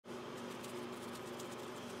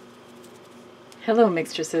Hello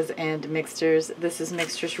mixtresses and mixters, this is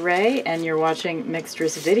mixtressrae and you're watching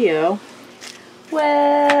Mixtress Video.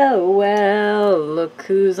 Well, look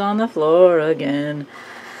who's on the floor again.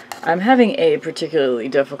 I'm having a particularly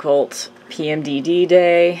difficult PMDD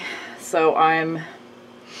day, and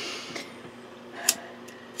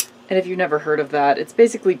if you've never heard of that, it's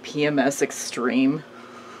basically PMS extreme.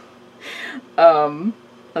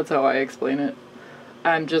 That's how I explain it.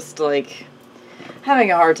 I'm just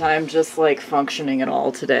having a hard time just functioning at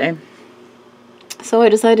all today. So I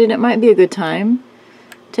decided it might be a good time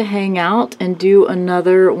to hang out and do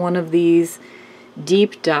another one of these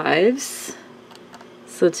deep dives.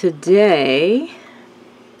 So today,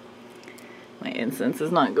 my incense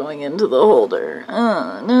is not going into the holder.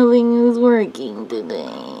 Nothing is working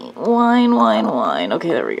today. Wine. Okay,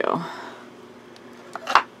 there we go.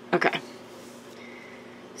 Okay.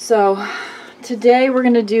 So today we're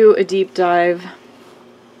going to do a deep dive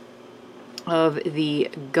of the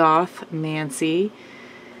Gothmancy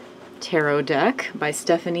tarot deck by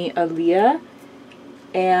Stephanie Alia,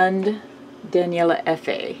 and Daniela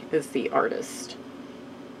F.A. is the artist.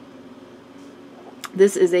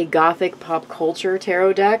 This is a gothic pop culture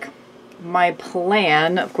tarot deck. My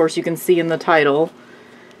plan, of course you can see in the title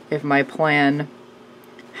if my plan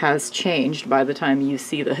has changed by the time you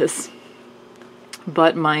see this,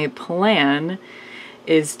 but my plan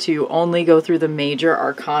is to only go through the major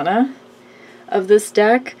arcana of this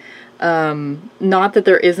deck. Not that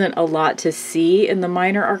there isn't a lot to see in the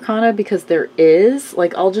minor arcana, because there is.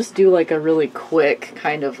 I'll just do a really quick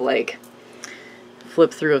kind of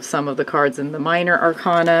flip through of some of the cards in the minor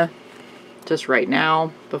arcana just right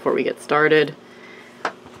now before we get started.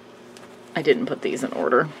 I didn't put these in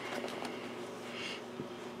order.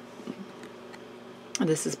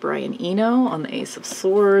 This is Brian Eno on the Ace of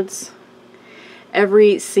Swords.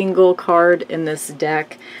 Every single card in this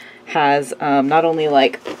deck has not only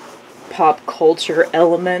pop culture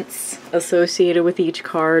elements associated with each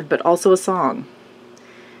card, but also a song.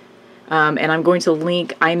 And I'm going to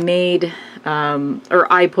link, I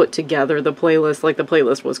put together the playlist. The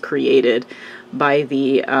playlist was created by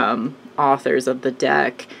the authors of the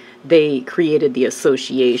deck. They created the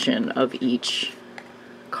association of each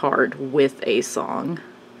card with a song.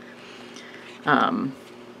 And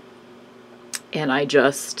I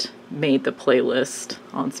just made the playlist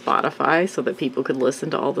on Spotify so that people could listen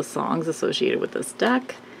to all the songs associated with this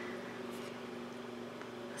deck.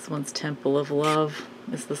 This one's Temple of Love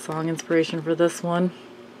is the song inspiration for this one.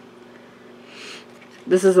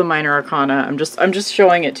 This is a minor arcana. I'm just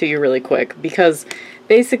showing it to you really quick because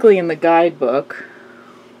basically in the guidebook,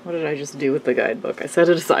 what did I just do with the guidebook? I set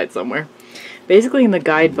it aside somewhere. Basically in the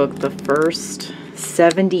guidebook, the first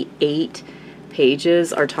 78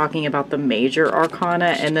 pages are talking about the major arcana,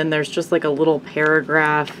 and then there's just a little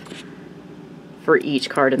paragraph for each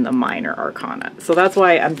card in the minor arcana. So that's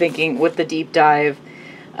why I'm thinking with the deep dive,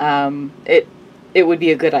 it would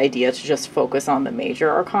be a good idea to just focus on the major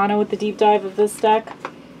arcana with the deep dive of this deck.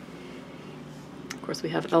 Of course,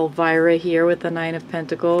 we have Elvira here with the Nine of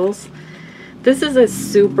Pentacles. This is a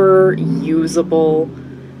super usable,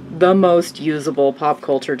 the most usable pop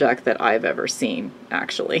culture deck that I've ever seen,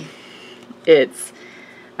 actually. It's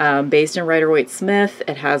based in Rider-Waite-Smith.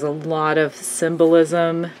 It has a lot of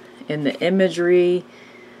symbolism in the imagery.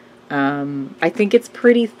 I think it's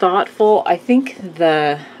pretty thoughtful. I think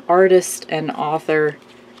the artist and author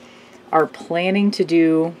are planning to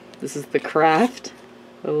do, this is the craft,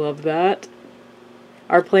 I love that,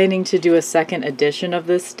 are planning to do a second edition of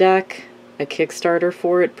this deck, a Kickstarter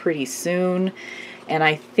for it pretty soon. And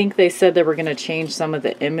I think they said they were going to change some of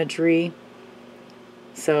the imagery.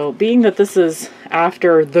 So being that this is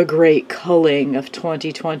after the great culling of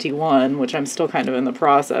 2021, which I'm still kind of in the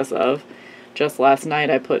process of, just last night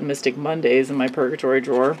I put Mystic Mondays in my purgatory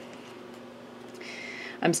drawer.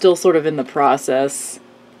 I'm still sort of in the process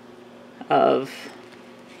of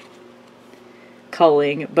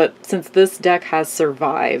culling, but since this deck has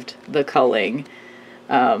survived the culling,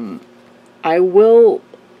 I will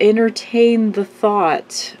entertain the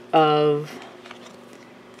thought of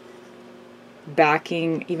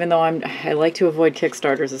backing, even though I like to avoid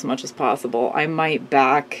Kickstarters as much as possible, I might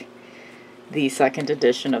back the second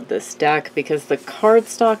edition of this deck because the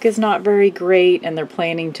cardstock is not very great and they're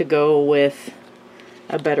planning to go with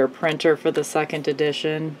a better printer for the second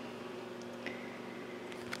edition.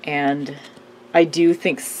 And I do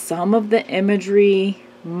think some of the imagery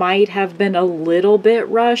might have been a little bit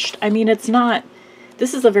rushed. I mean, it's not,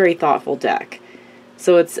 this is a very thoughtful deck.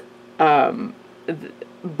 So it's,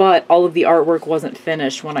 but all of the artwork wasn't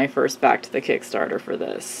finished when I first backed the Kickstarter for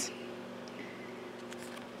this.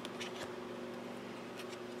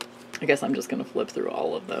 I guess I'm just going to flip through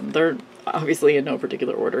all of them. They're obviously in no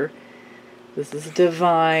particular order. This is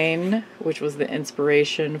Divine, which was the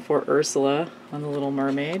inspiration for Ursula on The Little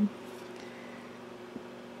Mermaid.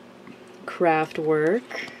 Craftwork.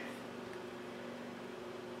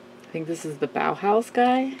 I think this is the Bauhaus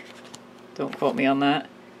guy. Don't quote me on that.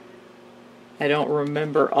 I don't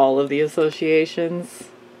remember all of the associations.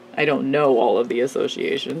 I don't know all of the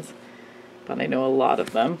associations, but I know a lot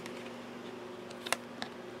of them.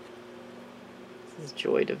 This is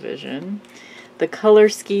Joy Division. The color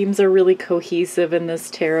schemes are really cohesive in this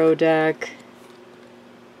tarot deck.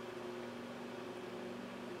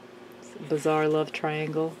 Bizarre Love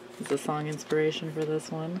Triangle is the song inspiration for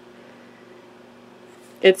this one.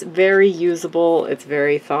 It's very usable. It's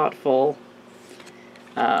very thoughtful.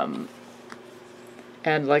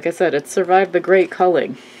 And like I said, it's survived the great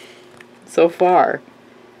culling so far.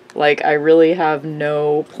 Like, I really have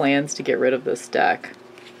no plans to get rid of this deck.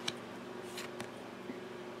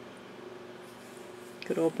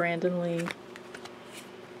 Good old Brandon Lee.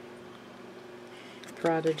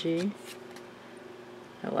 Prodigy.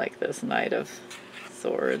 I like this Knight of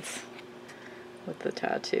Swords with the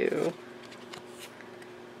tattoo.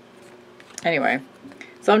 Anyway,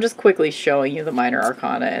 so I'm just quickly showing you the minor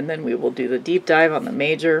arcana, and then we will do the deep dive on the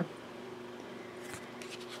major.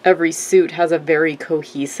 Every suit has a very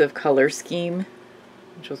cohesive color scheme,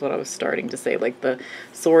 which was what I was starting to say. Like, the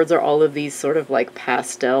swords are all of these sort of like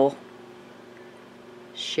pastel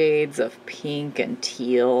shades of pink and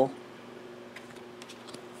teal.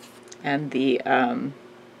 And the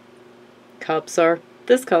cups are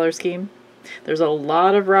this color scheme. There's a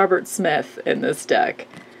lot of Robert Smith in this deck,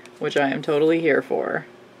 which I am totally here for.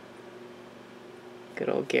 Good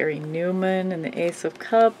old Gary Newman and the Ace of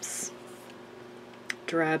Cups.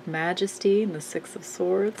 Drab Majesty and the Six of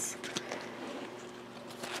Swords.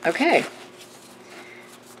 Okay.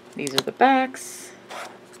 These are the backs.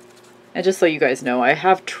 And just so you guys know, I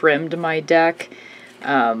have trimmed my deck.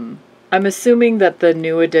 I'm assuming that the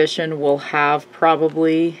new edition will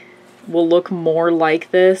look more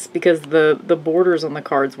like this, because the borders on the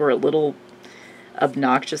cards were a little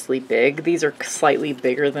obnoxiously big. These are slightly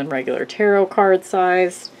bigger than regular tarot card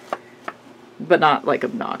size, but not like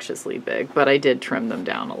obnoxiously big, but I did trim them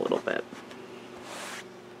down a little bit.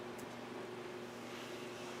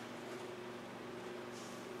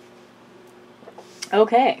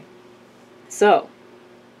 Okay, so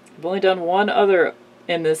I've only done one other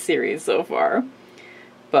in this series so far,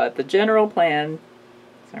 but the general plan,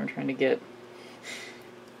 so I'm trying to get,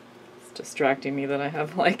 it's distracting me that I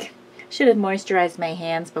have like, should have moisturized my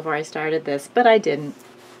hands before I started this, but I didn't.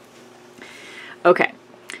 Okay,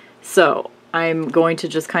 so I'm going to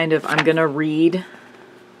just I'm going to read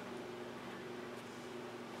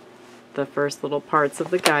the first little parts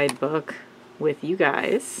of the guidebook with you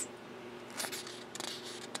guys.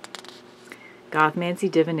 Gothmancy,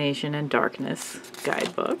 Divination, and Darkness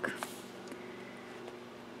guidebook.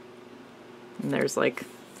 And there's like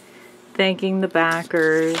thanking the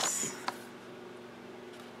backers.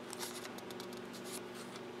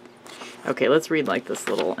 Okay, let's read like this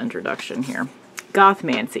little introduction here.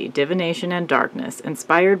 Gothmancy, Divination, and Darkness,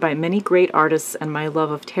 inspired by many great artists and my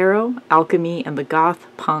love of tarot, alchemy, and the goth,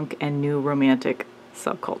 punk, and new romantic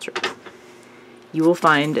subcultures. You will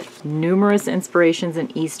find numerous inspirations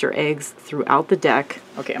and Easter eggs throughout the deck.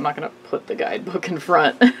 Okay, I'm not going to put the guidebook in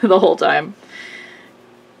front the whole time.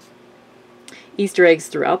 Easter eggs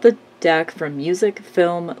throughout the deck from music,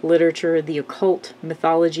 film, literature, the occult,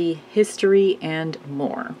 mythology, history, and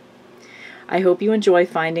more. I hope you enjoy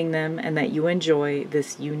finding them and that you enjoy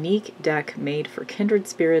this unique deck made for kindred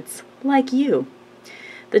spirits like you.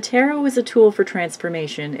 The tarot is a tool for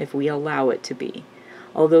transformation if we allow it to be.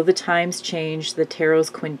 Although the times change, the tarot's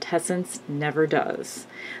quintessence never does.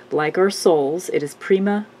 Like our souls, it is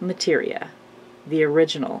prima materia, the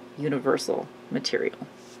original universal material.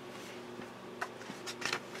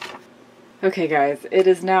 Okay guys, it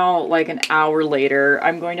is now like an hour later.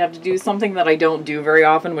 I'm going to have to do something that I don't do very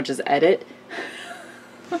often, which is edit.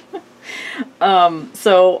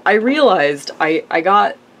 So I realized I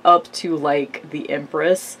got up to like the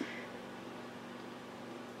Empress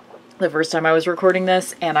the first time I was recording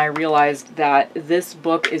this, and I realized that this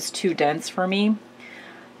book is too dense for me.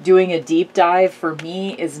 Doing a deep dive for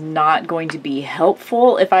me is not going to be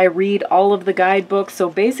helpful if I read all of the guidebooks. So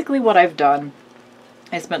basically what I've done,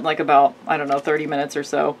 I spent like about, I don't know, 30 minutes or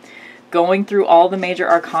so going through all the major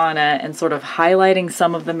arcana and sort of highlighting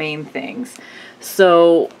some of the main things.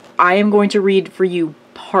 So I am going to read for you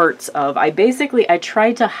parts of, I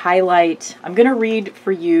tried to highlight, I'm going to read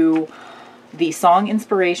for you the song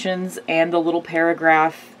inspirations and the little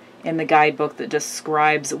paragraph in the guidebook that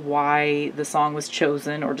describes why the song was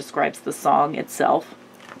chosen or describes the song itself.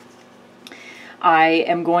 I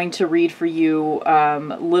am going to read for you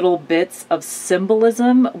little bits of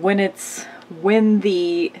symbolism when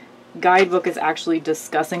the guidebook is actually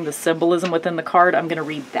discussing the symbolism within the card. I'm going to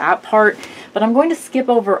read that part, but I'm going to skip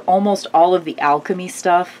over almost all of the alchemy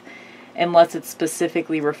stuff unless it's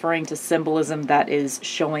specifically referring to symbolism that is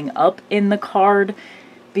showing up in the card,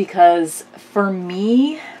 because for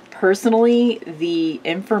me personally, the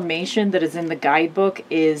information that is in the guidebook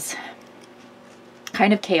is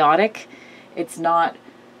kind of chaotic. It's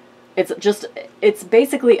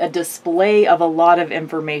basically a display of a lot of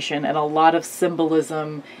information and a lot of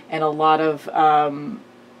symbolism and a lot of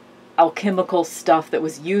alchemical stuff that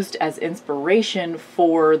was used as inspiration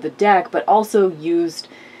for the deck, but also used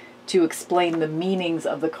to explain the meanings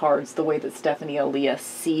of the cards the way that Stephanie Aaliyah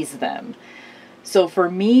sees them. So for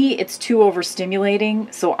me, it's too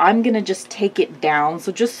overstimulating, so I'm going to just take it down.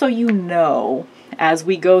 So just so you know, as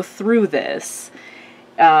we go through this,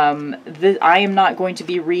 I am not going to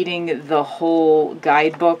be reading the whole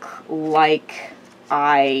guidebook like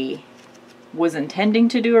I was intending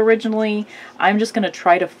to do originally. I'm just going to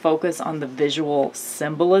try to focus on the visual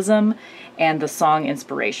symbolism and the song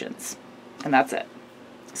inspirations. And that's it.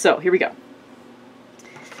 So here we go.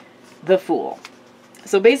 The Fool.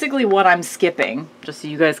 So basically what I'm skipping, just so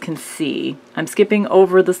you guys can see, I'm skipping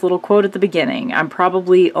over this little quote at the beginning. I'm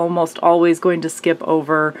probably almost always going to skip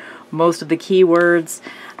over most of the keywords.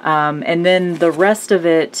 And then the rest of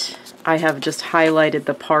it, I have just highlighted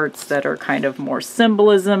the parts that are kind of more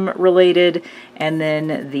symbolism related. And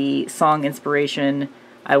then the song inspiration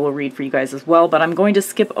I will read for you guys as well. But I'm going to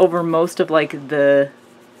skip over most of like the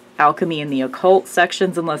alchemy and the occult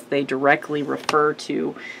sections unless they directly refer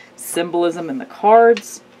to symbolism in the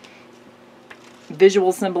cards,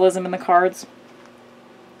 visual symbolism in the cards.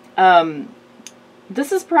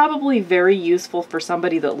 This is probably very useful for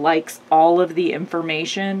somebody that likes all of the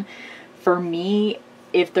information. For me,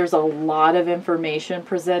 if there's a lot of information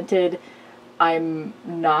presented, I'm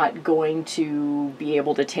not going to be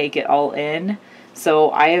able to take it all in.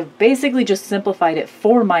 So I have basically just simplified it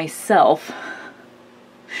for myself.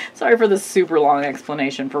 Sorry for the super long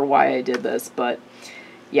explanation for why I did this, but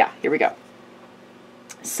yeah, here we go.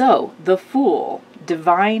 So, the Fool,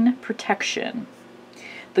 divine protection.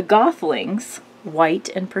 The Gothlings, White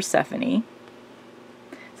and Persephone.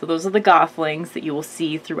 So those are the Gothlings that you will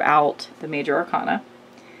see throughout the major arcana.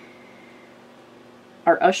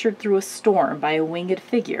 Are ushered through a storm by a winged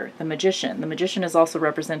figure, the magician. The magician is also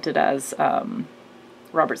represented as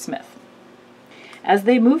Robert Smith. As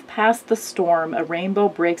they move past the storm, a rainbow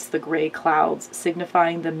breaks the gray clouds,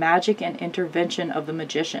 signifying the magic and intervention of the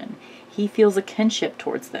magician. He feels a kinship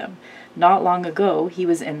towards them. Not long ago, he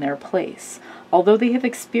was in their place. Although they have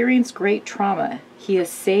experienced great trauma, he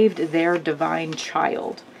has saved their divine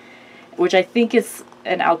child, which I think is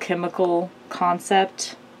an alchemical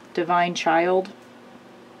concept, divine child.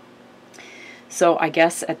 So I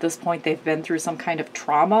guess at this point they've been through some kind of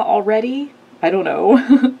trauma already. I don't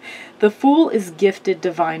know. The Fool is gifted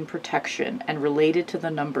divine protection and related to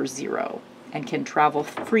the number 0 and can travel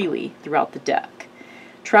freely throughout the deck.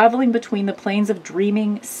 Traveling between the planes of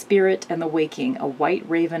dreaming, spirit, and the waking, a white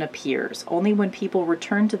raven appears. Only when people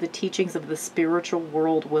return to the teachings of the spiritual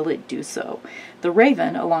world will it do so. The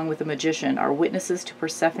raven, along with the magician, are witnesses to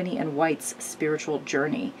Persephone and White's spiritual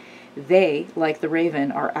journey. They, like the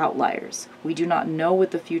raven, are outliers. We do not know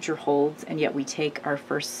what the future holds, and yet we take our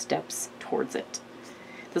first steps towards it.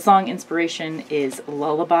 The song inspiration is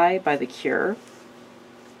Lullaby by The Cure.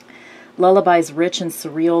 Lullaby's rich and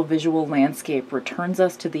surreal visual landscape returns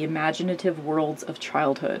us to the imaginative worlds of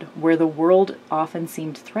childhood, where the world often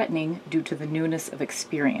seemed threatening due to the newness of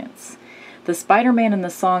experience. The Spider-Man in the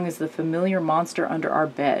song is the familiar monster under our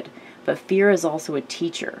bed, but fear is also a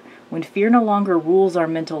teacher. When fear no longer rules our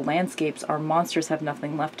mental landscapes, our monsters have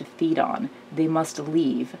nothing left to feed on. They must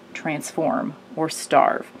leave, transform, or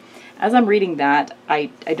starve. As I'm reading that, I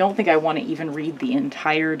don't think I want to even read the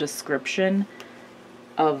entire description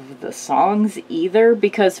of the songs either,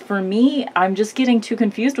 because for me, I'm just getting too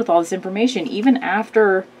confused with all this information, even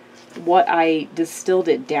after what I distilled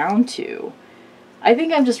it down to. I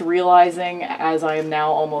think I'm just realizing, as I am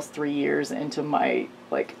now almost 3 years into my,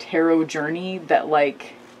 tarot journey, that,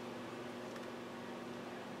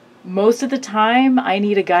 most of the time, I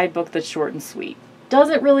need a guidebook that's short and sweet.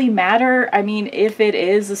 Doesn't really matter. I mean, if it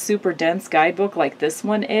is a super dense guidebook like this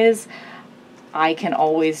one is, I can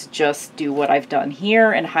always just do what I've done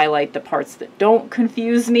here and highlight the parts that don't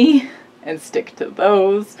confuse me and stick to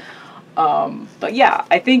those. But yeah,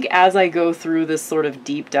 I think as I go through this sort of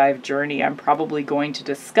deep dive journey, I'm probably going to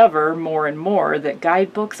discover more and more that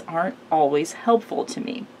guidebooks aren't always helpful to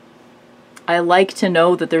me. I like to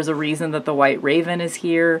know that there's a reason that the White Raven is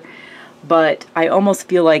here, but I almost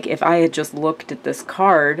feel like if I had just looked at this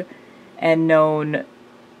card and known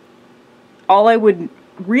all I would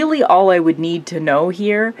need to know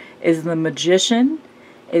here is the Magician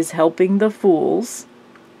is helping the fools,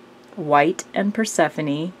 White and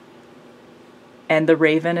Persephone, and the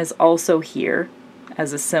Raven is also here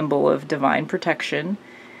as a symbol of divine protection,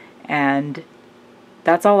 and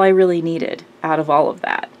that's all I really needed out of all of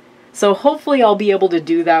that. So hopefully I'll be able to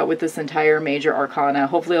do that with this entire major arcana.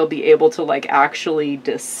 Hopefully I'll be able to like actually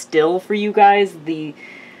distill for you guys the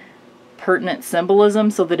pertinent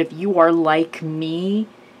symbolism so that if you are like me,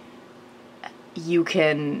 you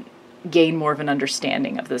can gain more of an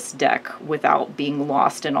understanding of this deck without being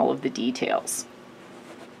lost in all of the details.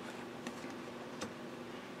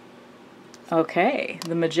 Okay,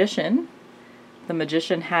 the Magician. The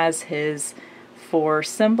Magician has his 4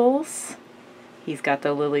 symbols. He's got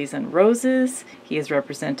the lilies and roses. He is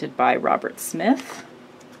represented by Robert Smith.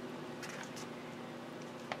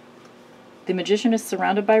 The Magician is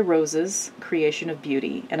surrounded by roses, creation of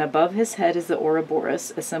beauty, and above his head is the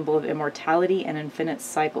Ouroboros, a symbol of immortality and infinite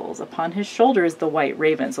cycles. Upon his shoulder is the White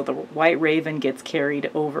Raven, so the White Raven gets carried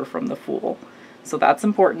over from the Fool. So that's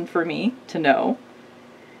important for me to know.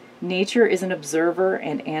 Nature is an observer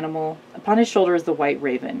and animal. Upon his shoulder is the White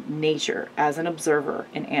Raven, nature as an observer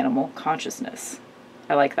and animal consciousness.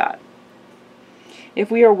 I like that.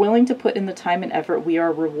 If we are willing to put in the time and effort, we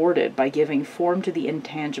are rewarded by giving form to the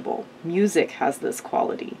intangible. Music has this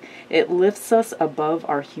quality. It lifts us above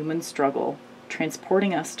our human struggle,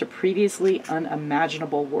 transporting us to previously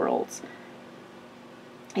unimaginable worlds.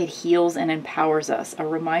 It heals and empowers us, a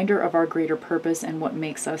reminder of our greater purpose and what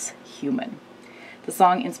makes us human. The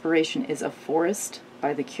song inspiration is A Forest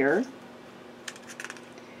by The Cure.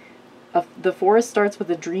 The forest starts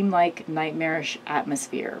with a dreamlike, nightmarish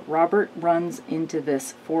atmosphere. Robert runs into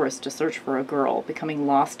this forest to search for a girl, becoming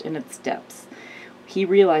lost in its depths. He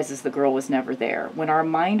realizes the girl was never there. When our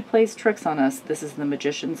mind plays tricks on us, this is the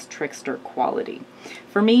Magician's trickster quality.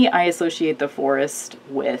 For me, I associate the forest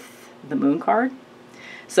with the Moon card.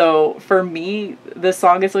 So for me, the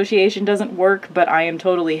song association doesn't work, but I am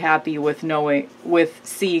totally happy with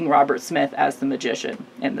seeing Robert Smith as the Magician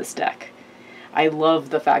in this deck. I love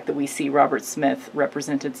the fact that we see Robert Smith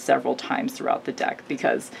represented several times throughout the deck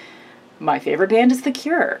because my favorite band is The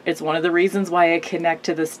Cure. It's one of the reasons why I connect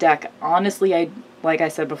to this deck. Honestly, like I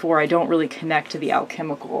said before, I don't really connect to the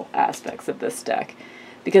alchemical aspects of this deck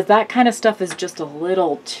because that kind of stuff is just a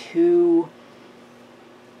little too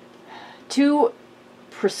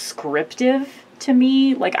prescriptive to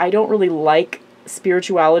me. Like, I don't really like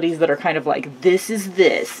spiritualities that are kind of like, this is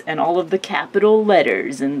this, and all of the capital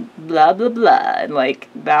letters, and blah, blah, blah. And, like,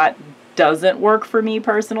 that doesn't work for me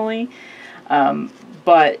personally.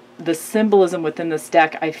 But the symbolism within this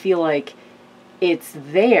deck, I feel like it's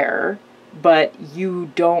there, but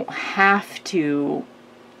you don't have to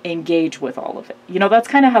engage with all of it. You know, that's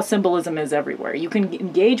kind of how symbolism is everywhere. You can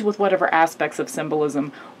engage with whatever aspects of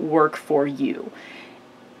symbolism work for you.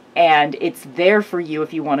 And it's there for you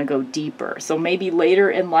if you want to go deeper. So maybe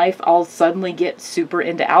later in life, I'll suddenly get super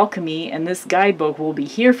into alchemy, and this guidebook will be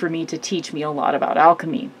here for me to teach me a lot about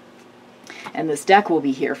alchemy. And this deck will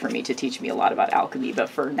be here for me to teach me a lot about alchemy. But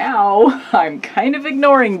for now, I'm kind of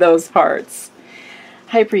ignoring those parts.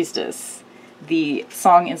 High Priestess. The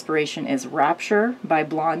song inspiration is Rapture by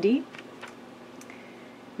Blondie.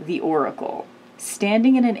 The Oracle.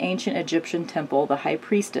 Standing in an ancient Egyptian temple, the High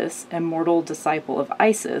Priestess, immortal disciple of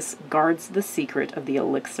Isis, guards the secret of the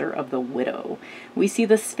elixir of the widow. We see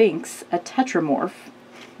the Sphinx, a tetramorph,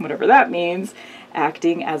 whatever that means,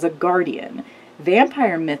 acting as a guardian.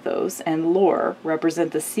 Vampire mythos and lore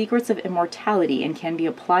represent the secrets of immortality and can be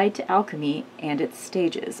applied to alchemy and its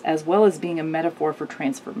stages, as well as being a metaphor for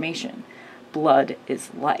transformation. Blood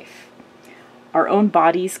is life. Our own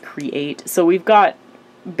bodies create. So we've got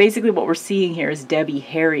basically what we're seeing here is Debbie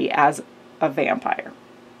Harry as a vampire.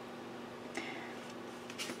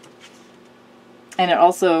 And it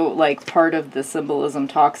also, like, part of the symbolism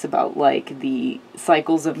talks about, like, the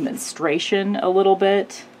cycles of menstruation a little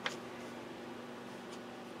bit.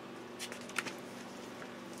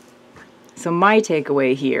 So my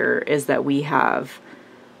takeaway here is that we have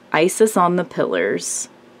Isis on the pillars.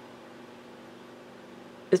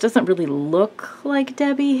 It doesn't really look like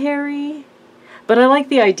Debbie Harry. But I like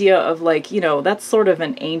the idea of, like, you know, that's sort of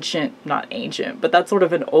an ancient, not ancient, but that's sort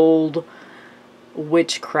of an old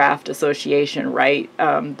witchcraft association, right?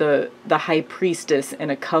 The high priestess in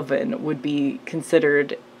a coven would be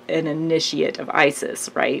considered an initiate of Isis,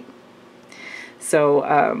 right?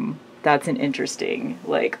 So that's an interesting,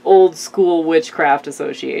 like, old school witchcraft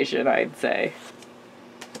association, I'd say.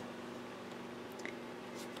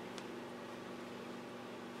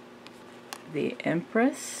 The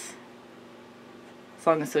Empress.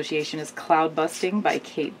 Song association is Cloud Busting by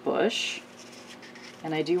Kate Bush.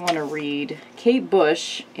 And I do want to read, Kate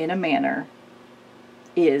Bush, in a manner,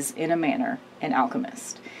 an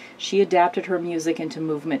alchemist. She adapted her music into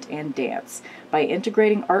movement and dance. By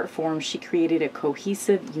integrating art forms, she created a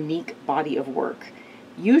cohesive, unique body of work.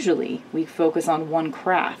 Usually, we focus on one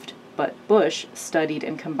craft, but Bush studied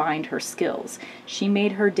and combined her skills. She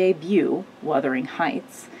made her debut, Wuthering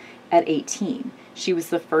Heights, at 18. She was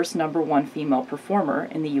the first #1 female performer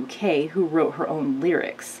in the UK who wrote her own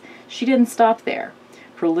lyrics. She didn't stop there.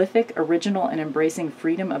 Prolific, original, and embracing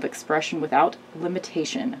freedom of expression without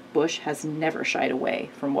limitation, Bush has never shied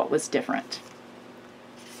away from what was different.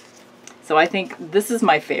 So I think this is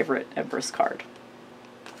my favorite Empress card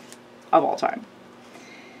of all time.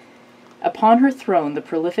 Upon her throne, the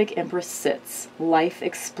prolific Empress sits. Life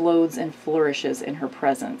explodes and flourishes in her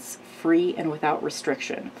presence, free and without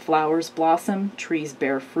restriction. Flowers blossom, trees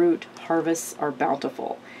bear fruit, harvests are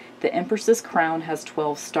bountiful. The Empress's crown has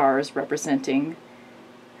 12 stars representing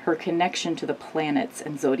her connection to the planets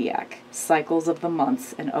and zodiac, cycles of the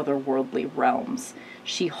months and other worldly realms.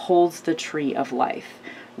 She holds the tree of life.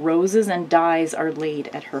 Roses and dyes are laid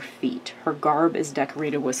at her feet. Her garb is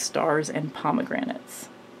decorated with stars and pomegranates.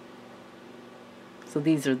 So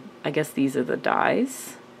these are, I guess these are the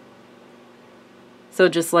dyes. So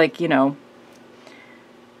just like, you know,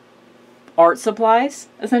 art supplies,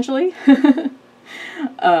 essentially.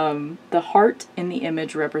 The heart in the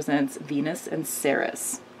image represents Venus and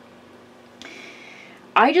Ceres.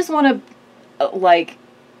 I just want to, like,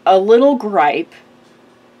 a little gripe.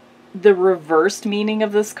 The reversed meaning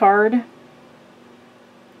of this card,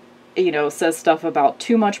 you know, says stuff about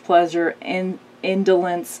too much pleasure,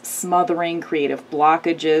 indolence, smothering, creative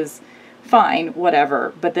blockages. Fine,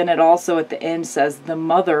 whatever. But then it also at the end says the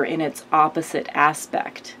mother in its opposite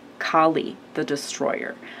aspect, Kali, the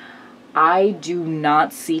destroyer. I do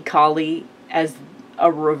not see Kali as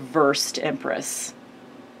a reversed empress.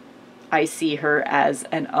 I see her as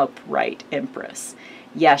an upright empress.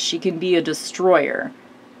 Yes, she can be a destroyer,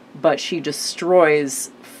 but she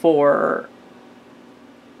destroys for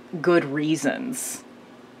good reasons.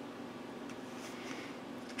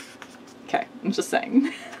 Okay, I'm just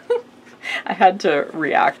saying. I had to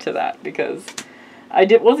react to that because I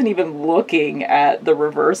wasn't even looking at the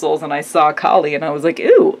reversals and I saw Kali and I was like,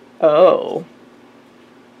 ooh, oh.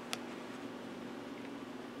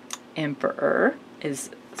 Emperor is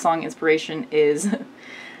song inspiration is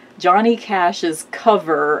Johnny Cash's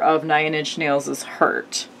cover of Nine Inch Nails'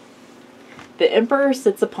 Hurt. The Emperor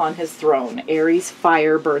sits upon his throne. Ares'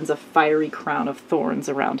 fire burns a fiery crown of thorns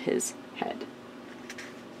around his head.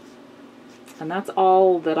 And that's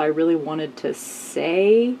all that I really wanted to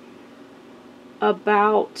say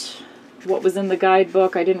about what was in the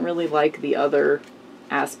guidebook. I didn't really like the other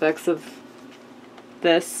aspects of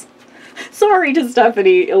this. Sorry to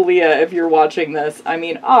Stephanie, Aaliyah, if you're watching this. I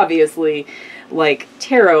mean, obviously, like,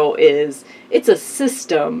 tarot it's a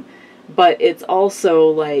system, but it's also,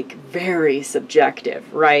 like, very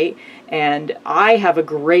subjective, right? And I have a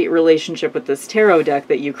great relationship with this tarot deck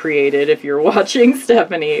that you created, if you're watching,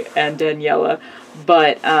 Stephanie and Daniela,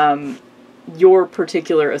 but your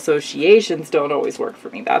particular associations don't always work for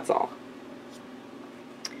me, that's all.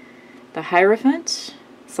 The Hierophant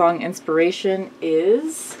song inspiration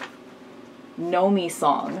is Nomi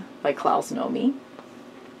Song by Klaus Nomi.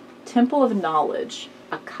 Temple of Knowledge,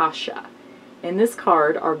 Akasha. In this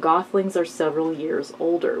card, our gothlings are several years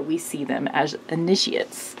older. We see them as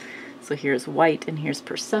initiates. So here's White and here's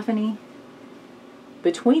Persephone.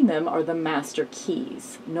 Between them are the master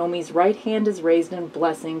keys. Nomi's right hand is raised in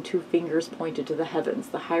blessing, 2 fingers pointed to the heavens.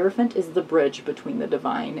 The Hierophant is the bridge between the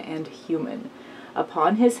divine and human.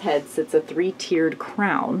 Upon his head sits a 3-tiered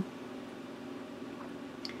crown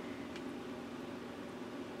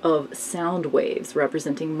of sound waves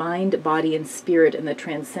representing mind, body, and spirit in the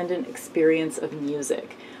transcendent experience of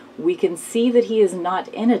music. We can see that he is not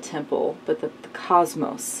in a temple, but that the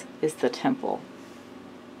cosmos is the temple.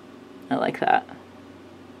 I like that.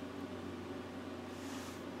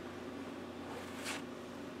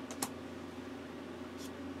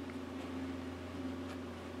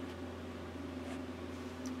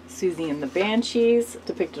 Susie and the Banshees,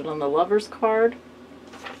 depicted on the Lover's card.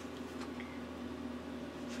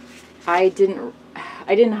 I didn't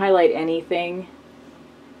highlight anything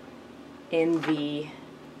in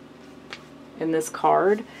this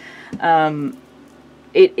card.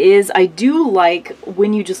 It is, I do like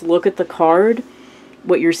when you just look at the card,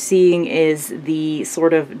 what you're seeing is the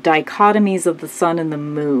sort of dichotomies of the sun and the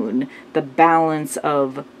moon, the balance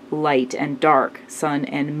of light and dark, sun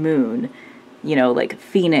and moon, you know, like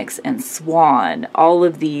phoenix and swan, all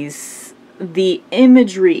of these, the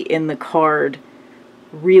imagery in the card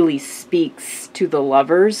really speaks to the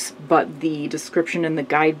lovers, but the description in the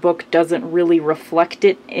guidebook doesn't really reflect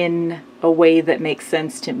it in a way that makes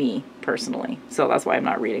sense to me personally. So that's why I'm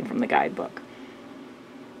not reading from the guidebook.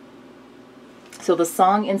 So the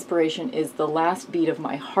song inspiration is The Last Beat of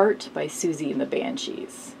My Heart by Susie and the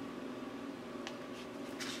Banshees.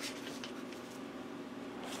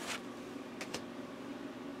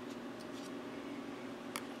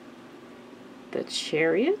 The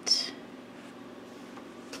Chariot.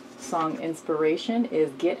 Song inspiration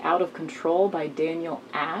is Get Out of Control by Daniel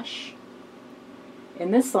Ash.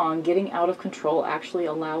 In this song, getting out of control actually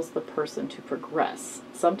allows the person to progress.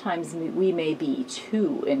 Sometimes we may be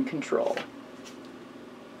too in control.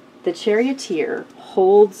 The charioteer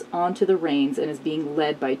holds onto the reins and is being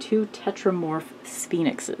led by two tetramorph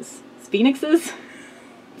sphinxes. Sphinxes?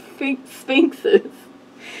 Sphinxes.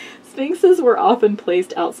 Sphinxes were often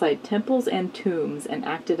placed outside temples and tombs and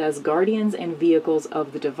acted as guardians and vehicles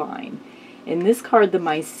of the divine. In this card, the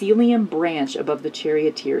mycelium branch above the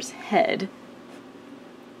charioteer's head,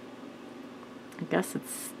 I guess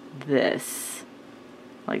it's this,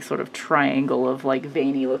 like sort of triangle of like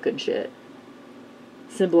veiny looking shit,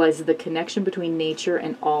 symbolizes the connection between nature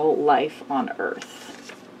and all life on Earth.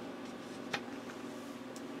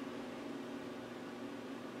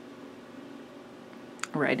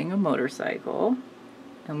 Riding a motorcycle,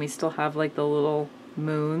 and we still have like the little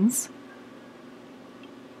moons,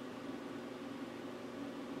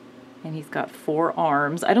 and he's got 4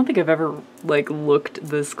 arms. I don't think I've ever like looked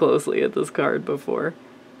this closely at this card before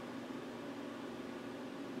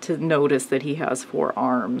to notice that he has 4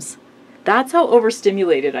 arms. That's how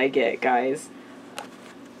overstimulated I get, guys.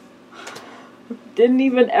 Didn't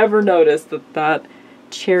even ever notice that that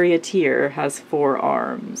charioteer has 4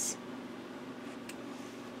 arms.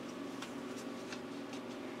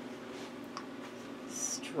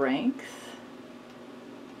 Strength.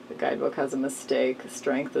 The guidebook has a mistake.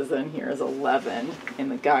 Strength is in here as 11 in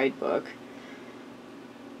the guidebook.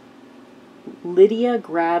 Lydia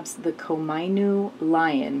grabs the Komainu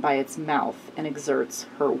lion by its mouth and exerts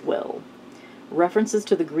her will. References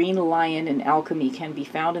to the green lion in alchemy can be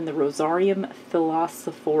found in the Rosarium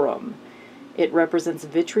Philosophorum. It represents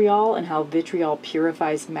vitriol and how vitriol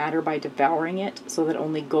purifies matter by devouring it so that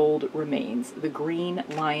only gold remains. The green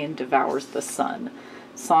lion devours the sun.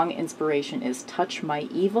 Song inspiration is Touch My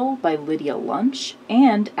Evil by Lydia Lunch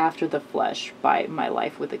and After the Flesh by My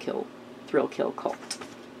Life with a Thrill Kill Cult,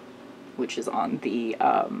 which is on the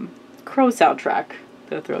Crow soundtrack,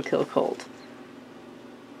 the Thrill Kill Cult.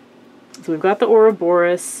 So we've got the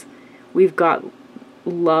Ouroboros, we've got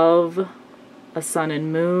Love, A Sun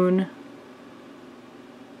and Moon,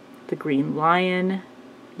 the Green Lion,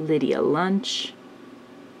 Lydia Lunch.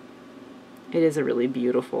 It is a really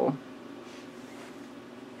beautiful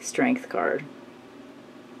strength card.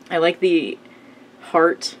 I like the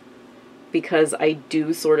heart because I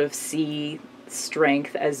do sort of see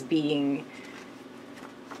strength as being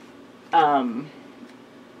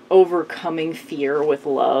overcoming fear with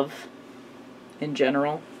love in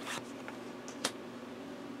general.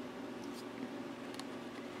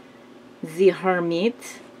 The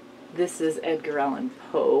Hermit. This is Edgar Allan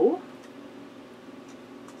Poe.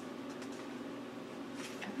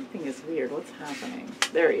 Everything is weird. What's happening?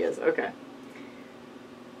 There he is. Okay.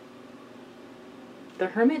 The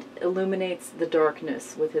hermit illuminates the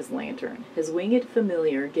darkness with his lantern. His winged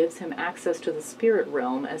familiar gives him access to the spirit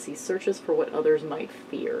realm as he searches for what others might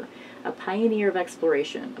fear. A pioneer of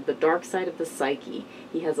exploration of the dark side of the psyche,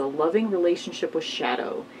 he has a loving relationship with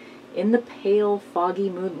shadow. In the pale, foggy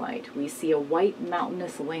moonlight, we see a white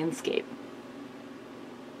mountainous landscape.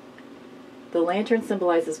 The lantern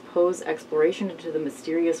symbolizes Poe's exploration into the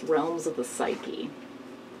mysterious realms of the psyche.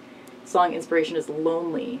 Song inspiration is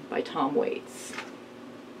Lonely by Tom Waits.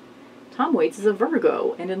 Tom Waits is a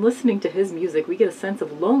Virgo, and in listening to his music, we get a sense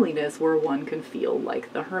of loneliness where one can feel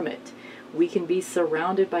like the hermit. We can be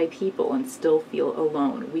surrounded by people and still feel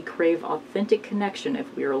alone. We crave authentic connection.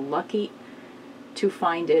 If we are lucky to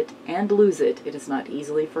find it and lose it, it is not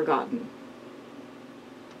easily forgotten.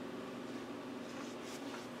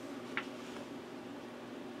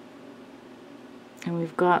 And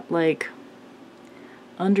we've got, like,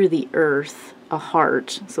 under the earth, a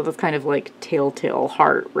heart. So that's kind of like telltale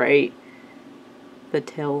heart, right? the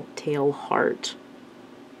telltale heart.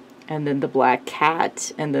 And then the black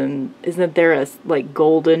cat, and then isn't there a like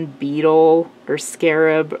golden beetle or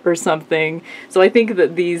scarab or something? So I think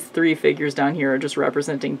that these three figures down here are just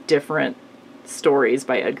representing different stories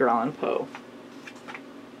by Edgar Allan Poe.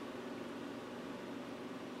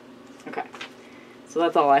 Okay, so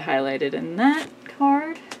that's all I highlighted in that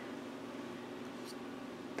card.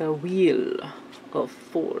 The Wheel of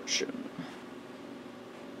Fortune.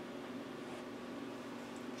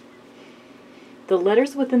 The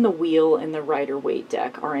letters within the wheel in the Rider-Waite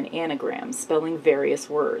deck are an anagram spelling various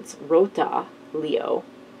words. Rota, Leo,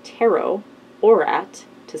 Tarot, Orat,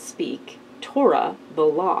 to speak, Torah, the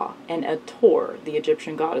law, and Ator, the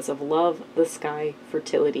Egyptian goddess of love, the sky,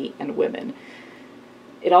 fertility, and women.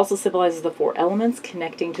 It also symbolizes the four elements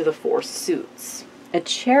connecting to the four suits. A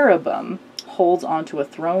cherubim holds onto a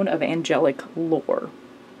throne of angelic lore.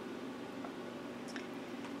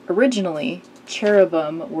 Originally,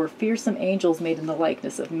 cherubim were fearsome angels made in the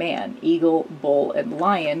likeness of man, eagle, bull, and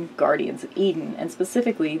lion, guardians of Eden, and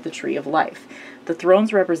specifically the tree of life. The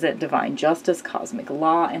thrones represent divine justice, cosmic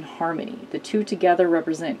law, and harmony. The two together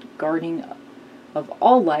represent guarding of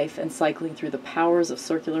all life and cycling through the powers of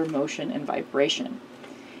circular motion and vibration.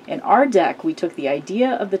 In our deck, we took the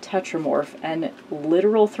idea of the tetramorph and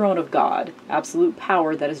literal throne of God, absolute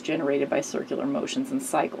power that is generated by circular motions and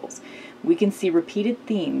cycles. We can see repeated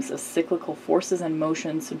themes of cyclical forces and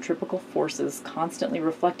motions, centripetal forces constantly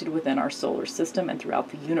reflected within our solar system and throughout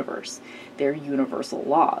the universe. They're universal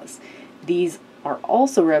laws. These are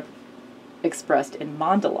also expressed in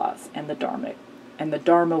mandalas and the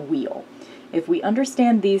Dharma wheel. If we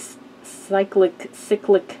understand these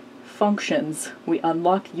cyclic functions, we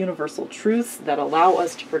unlock universal truths that allow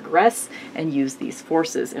us to progress and use these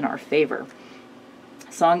forces in our favor.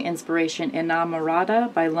 Song inspiration,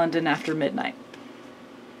 Enamorada by London After Midnight.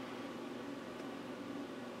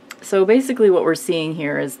 So basically what we're seeing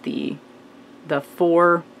here is the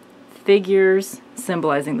four figures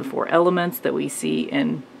symbolizing the four elements that we see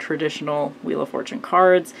in traditional Wheel of Fortune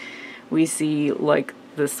cards. We see like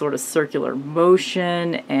this sort of circular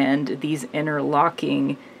motion, and these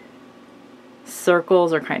interlocking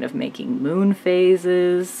circles are kind of making moon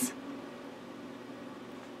phases.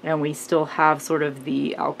 And we still have sort of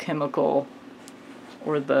the alchemical,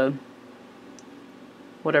 or the,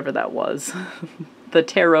 whatever that was, the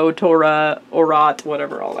tarot, Torah, Orat,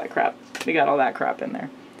 whatever, all that crap. We got all that crap in there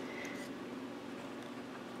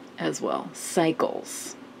as well.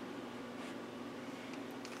 Cycles.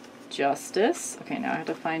 Justice. Okay, now I have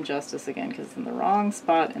to find Justice again because it's in the wrong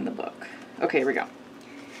spot in the book. Okay, here we go.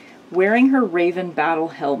 Wearing her raven battle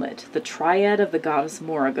helmet, the triad of the goddess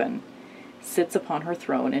Morrigan sits upon her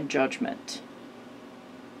throne in judgment.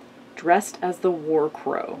 Dressed as the war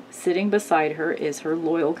crow, sitting beside her is her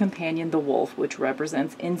loyal companion the wolf, which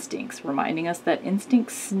represents instincts, reminding us that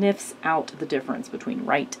instinct sniffs out the difference between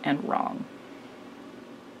right and wrong.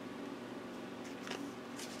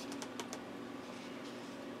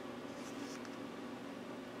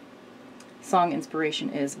 Song inspiration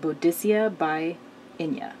is Boadicea by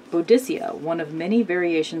Inya. Boadicea, one of many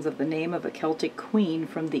variations of the name of a Celtic queen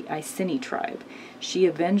from the Iceni tribe. She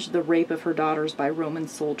avenged the rape of her daughters by Roman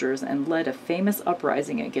soldiers and led a famous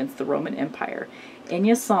uprising against the Roman Empire.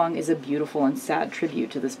 Inya's song is a beautiful and sad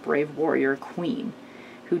tribute to this brave warrior queen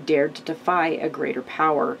who dared to defy a greater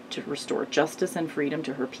power to restore justice and freedom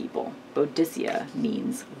to her people. Boadicea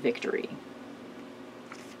means victory.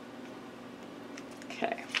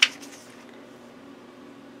 Okay.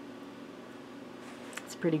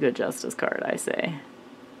 Pretty good Justice card, I say.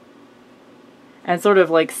 And sort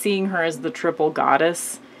of like seeing her as the triple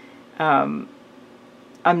goddess, this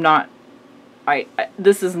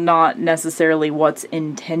is not necessarily what's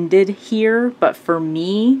intended here, but for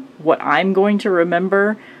me, what I'm going to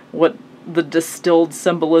remember, what the distilled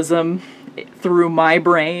symbolism through my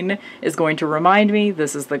brain is going to remind me,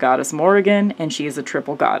 this is the goddess Morrigan, and she is a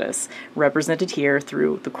triple goddess, represented here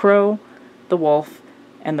through the crow, the wolf,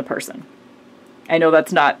 and the person. I know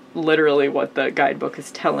that's not literally what the guidebook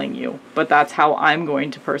is telling you, but that's how I'm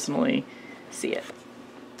going to personally see it.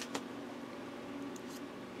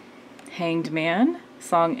 Hanged Man.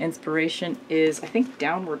 Song inspiration is, I think,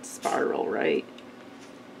 Downward Spiral, right?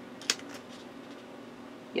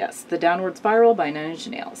 Yes, The Downward Spiral by Nine Inch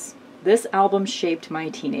Nails. This album shaped my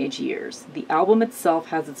teenage years. The album itself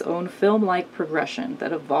has its own film-like progression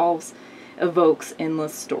that evokes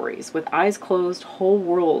endless stories. With eyes closed, whole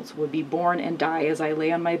worlds would be born and die as I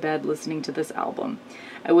lay on my bed listening to this album.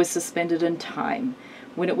 I was suspended in time.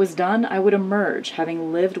 When it was done, I would emerge,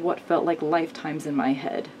 having lived what felt like lifetimes in my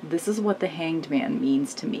head. This is what the Hanged Man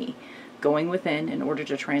means to me. going within in order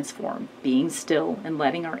to transform, being still and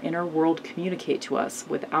letting our inner world communicate to us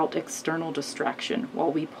without external distraction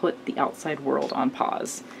while we put the outside world on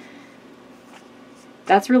pause.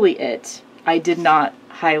 That's really it. I did not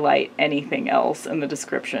highlight anything else in the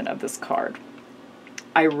description of this card.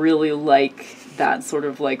 I really like that sort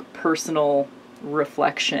of like personal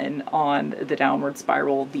reflection on the Downward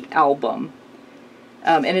Spiral, the album.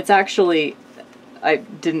 And it's actually, I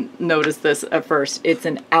didn't notice this at first, it's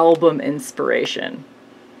an album inspiration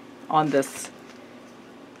on this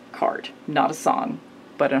card. Not a song,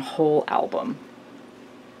 but a whole album.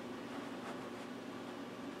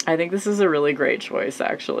 I think this is a really great choice,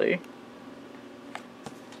 actually.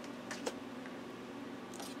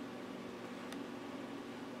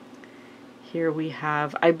 Here we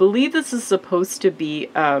have, I believe this is supposed to be,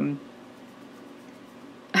 I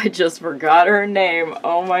just forgot her name.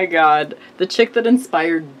 Oh my god. The chick that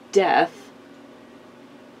inspired Death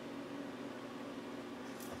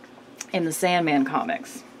in the Sandman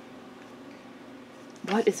comics.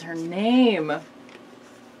 What is her name?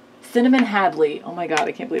 Cinnamon Hadley. Oh my god,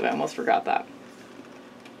 I can't believe I almost forgot that.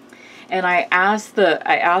 And I asked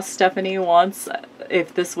Stephanie once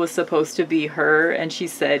if this was supposed to be her, and she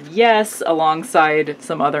said yes, alongside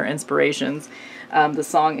some other inspirations. The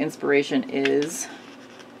song inspiration is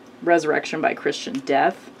Resurrection by Christian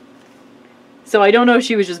Death. So I don't know if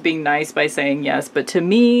she was just being nice by saying yes, but to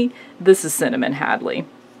me, this is Cinnamon Hadley.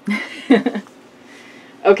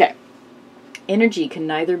 Okay. Energy can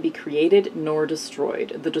neither be created nor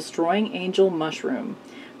destroyed. The destroying angel mushroom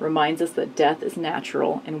reminds us that death is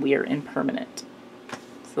natural and we are impermanent.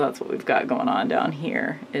 So that's what we've got going on down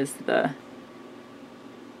here, is the,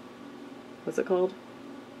 what's it called?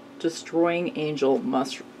 Destroying angel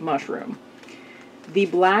mushroom. The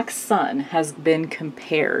black sun has been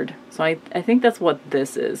compared, so I think that's what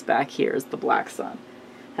this is back here, is the black sun,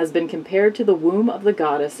 has been compared to the womb of the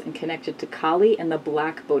goddess and connected to Kali and the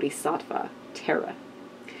black bodhisattva, Terra.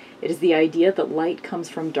 It is the idea that light comes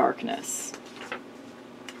from darkness.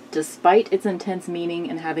 Despite its intense meaning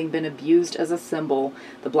and having been abused as a symbol,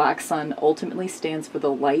 the black sun ultimately stands for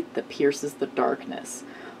the light that pierces the darkness.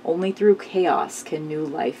 Only through chaos can new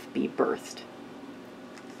life be birthed.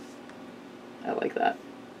 I like that.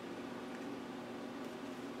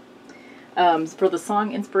 For the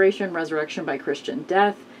song inspiration, Resurrection by Christian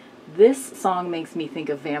Death, this song makes me think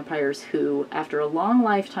of vampires who, after a long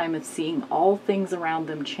lifetime of seeing all things around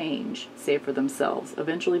them change, save for themselves,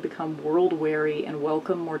 eventually become world-weary and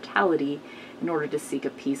welcome mortality in order to seek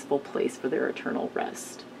a peaceful place for their eternal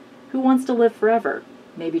rest. Who wants to live forever?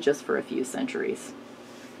 Maybe just for a few centuries.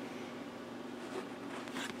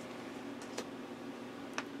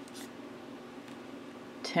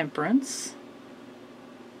 Temperance.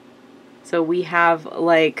 So we have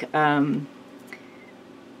like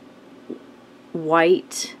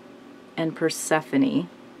White and Persephone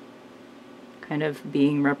kind of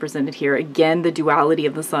being represented here. Again, the duality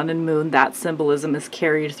of the sun and moon, that symbolism is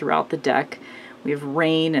carried throughout the deck. We have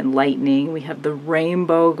rain and lightning. We have the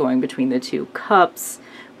rainbow going between the two cups.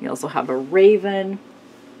 We also have a raven.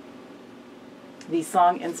 The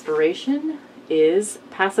song inspiration is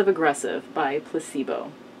Passive Aggressive by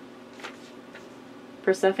Placebo.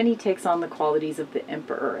 Persephone takes on the qualities of the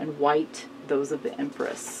emperor, and White those of the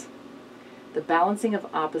empress. The balancing of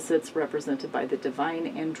opposites represented by the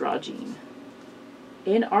divine androgyne.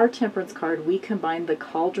 In our temperance card, we combine the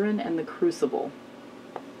cauldron and the crucible.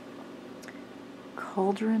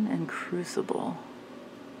 Cauldron and crucible.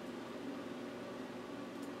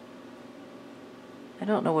 I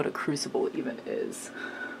don't know what a crucible even is,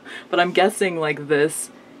 but I'm guessing like this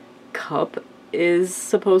cup is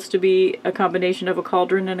supposed to be a combination of a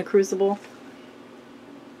cauldron and a crucible.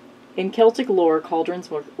 In Celtic lore, cauldrons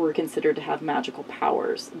were considered to have magical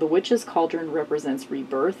powers. The witch's cauldron represents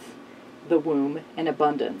rebirth, the womb, and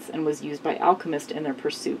abundance, and was used by alchemists in their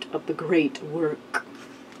pursuit of the great work.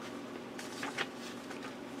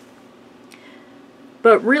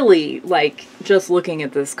 But really, like, just looking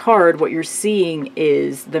at this card, what you're seeing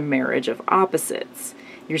is the marriage of opposites.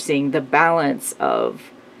 You're seeing the balance of,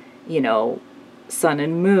 you know, sun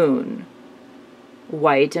and moon.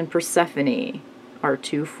 White and Persephone are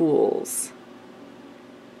two fools.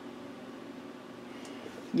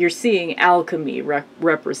 You're seeing alchemy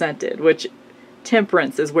represented, which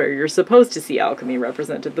temperance is where you're supposed to see alchemy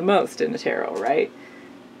represented the most in a tarot, right?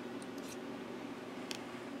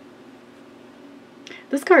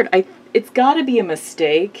 This card, it's got to be a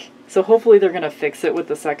mistake, so hopefully they're going to fix it with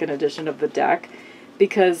the second edition of the deck,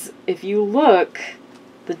 because if you look,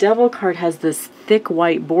 the Devil card has this thick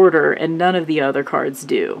white border and none of the other cards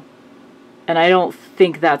do. And I don't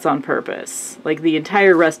think that's on purpose. Like, the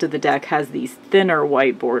entire rest of the deck has these thinner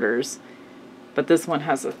white borders, but this one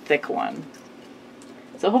has a thick one.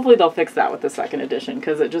 So hopefully they'll fix that with the second edition,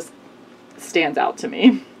 because it just stands out to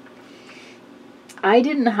me. I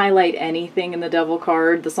didn't highlight anything in the Devil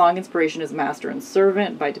card. The song inspiration is Master and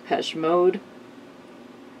Servant by Depeche Mode.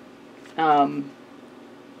 I'll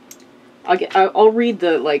read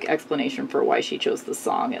the explanation for why she chose the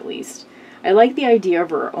song, at least. I like the idea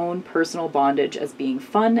of our own personal bondage as being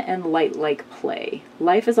fun and light like play.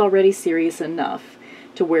 Life is already serious enough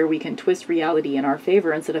to where we can twist reality in our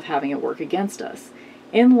favor instead of having it work against us.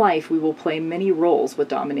 In life, we will play many roles with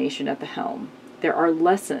domination at the helm. There are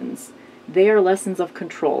lessons. They are lessons of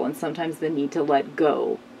control, and sometimes the need to let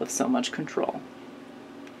go of so much control.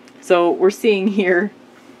 So we're seeing here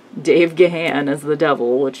Dave Gahan as the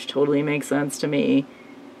devil, which totally makes sense to me.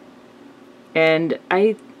 And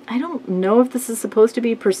I don't know if this is supposed to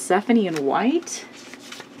be Persephone in white.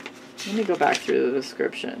 Let me go back through the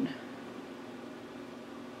description.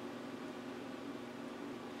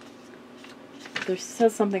 There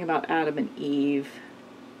says something about Adam and Eve.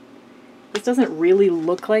 This doesn't really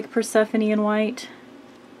look like Persephone in white,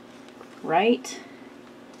 right?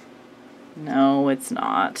 No, it's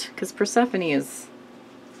not, because Persephone is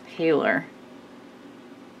paler,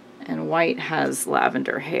 and white has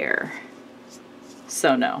lavender hair.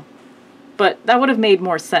 So no. But that would have made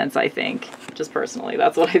more sense, I think. Just personally,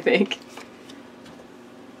 that's what I think.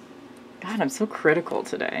 God, I'm so critical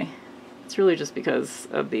today. It's really just because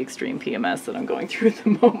of the extreme PMS that I'm going through at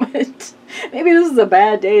the moment. Maybe this is a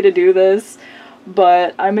bad day to do this,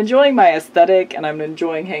 but I'm enjoying my aesthetic and I'm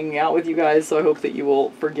enjoying hanging out with you guys, so I hope that you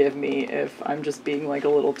will forgive me if I'm just being a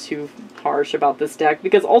little too harsh about this deck,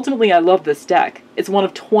 because ultimately I love this deck. It's one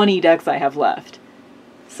of 20 decks I have left.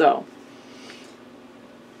 So,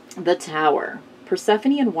 the Tower.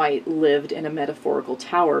 Persephone and White lived in a metaphorical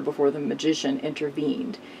tower before the magician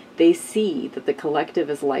intervened. They see that the collective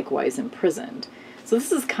is likewise imprisoned. So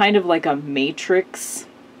this is kind of like a Matrix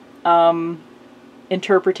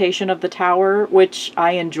interpretation of the tower, which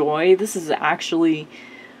I enjoy. This is actually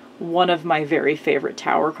one of my very favorite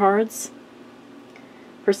tower cards.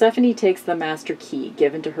 Persephone takes the master key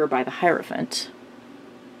given to her by the Hierophant.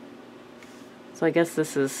 So I guess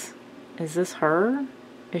this is this her?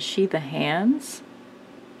 Is she the hands?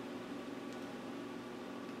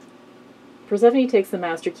 Persephone takes the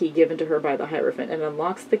master key given to her by the Hierophant and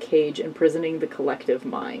unlocks the cage imprisoning the collective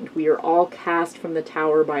mind. We are all cast from the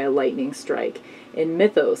tower by a lightning strike. In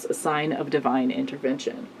mythos, a sign of divine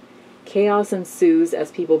intervention. Chaos ensues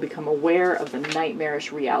as people become aware of the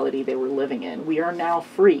nightmarish reality they were living in. We are now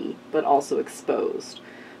free, but also exposed.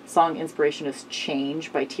 Song inspiration is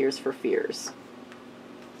Change by Tears for Fears.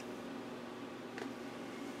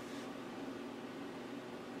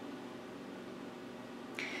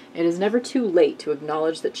 It is never too late to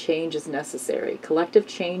acknowledge that change is necessary. Collective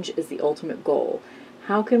change is the ultimate goal.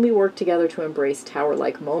 How can we work together to embrace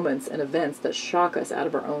tower-like moments and events that shock us out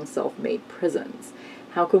of our own self-made prisons?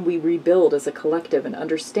 How can we rebuild as a collective and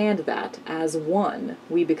understand that, as one,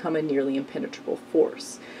 we become a nearly impenetrable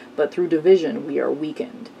force, but through division we are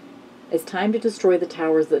weakened? It's time to destroy the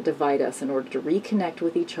towers that divide us in order to reconnect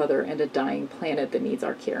with each other and a dying planet that needs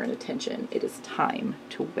our care and attention. It is time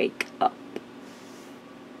to wake up.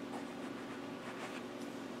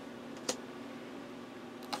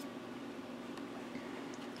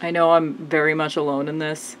 I know I'm very much alone in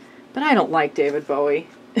this, but I don't like David Bowie.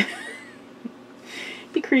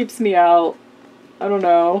 He creeps me out. I don't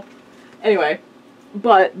know. Anyway,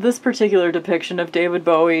 but this particular depiction of David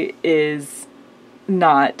Bowie is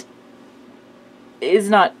not,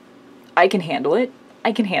 I can handle it.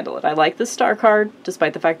 I can handle it. I like the star card,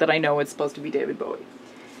 despite the fact that I know it's supposed to be David Bowie.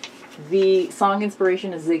 The song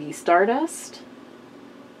inspiration is Ziggy Stardust,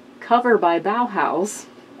 cover by Bauhaus,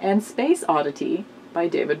 and Space Oddity by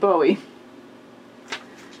David Bowie.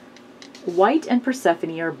 White and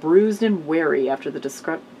Persephone are bruised and weary after the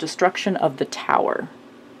destruction of the tower.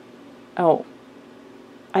 Oh,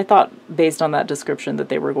 I thought based on that description that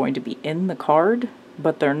they were going to be in the card,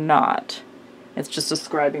 but they're not. It's just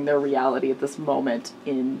describing their reality at this moment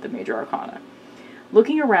in the Major Arcana.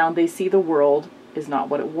 Looking around, they see the world is not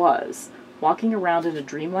what it was. Walking around in a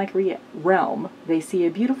dreamlike realm, they see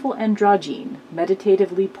a beautiful androgyne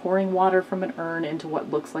meditatively pouring water from an urn into what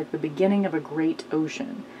looks like the beginning of a great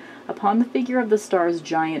ocean. Upon the figure of the star's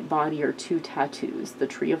giant body are two tattoos, the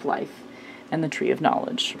Tree of Life and the Tree of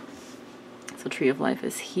Knowledge. So Tree of Life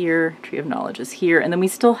is here, Tree of Knowledge is here, and then we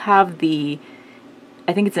still have the,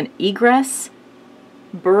 I think it's an egress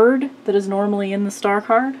bird that is normally in the star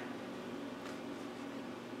card.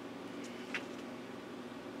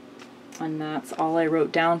 A And that's all I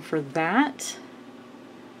wrote down for that.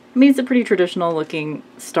 I mean, it's a pretty traditional looking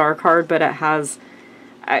star card, but it has,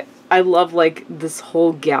 I love like this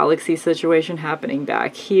whole galaxy situation happening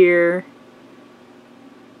back here.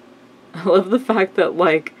 I love the fact that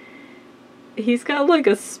like he's got like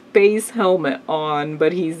a space helmet on,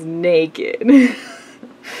 but he's naked.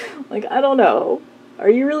 Like, I don't know. Are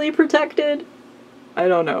you really protected? I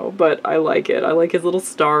don't know, but I like it. I like his little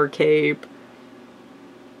star cape.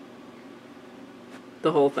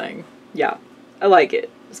 The whole thing. Yeah, I like it.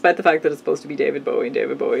 Despite the fact that it's supposed to be David Bowie, and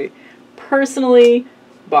David Bowie personally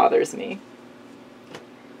bothers me.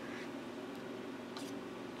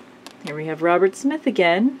 Here we have Robert Smith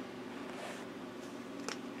again.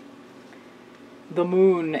 The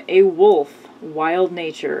moon, a wolf, wild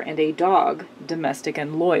nature, and a dog, domestic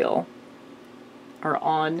and loyal, are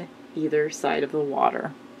on either side of the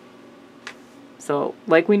water. So,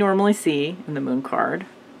 like we normally see in the moon card,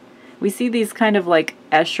 we see these kind of like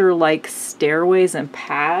Escher-like stairways and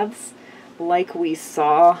paths like we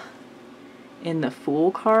saw in the Fool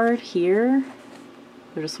card here.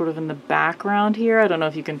 They're just sort of in the background here. I don't know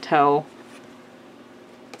if you can tell.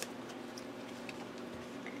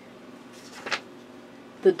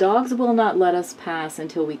 The dogs will not let us pass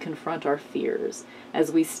until we confront our fears.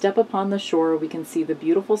 As we step upon the shore, we can see the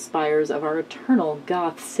beautiful spires of our eternal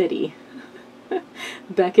Goth city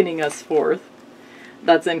beckoning us forth.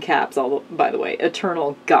 That's in caps, by the way.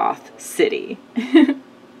 Eternal Goth city.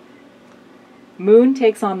 Moon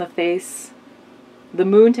takes on the face. The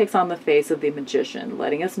moon takes on the face of the magician,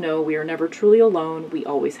 letting us know we are never truly alone. We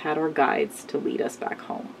always had our guides to lead us back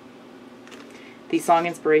home. The song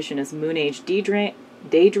inspiration is Moon Age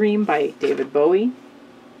Daydream by David Bowie.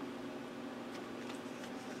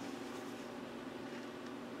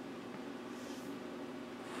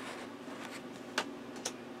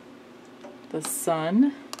 The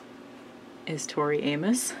sun is Tori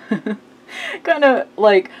Amos. Kind of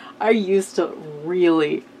like, I used to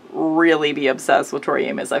really be obsessed with Tori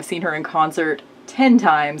Amos. I've seen her in concert 10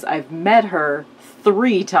 times. I've met her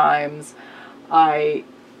 3 times.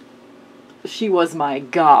 She was my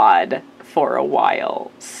god for a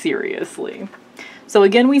while, seriously. So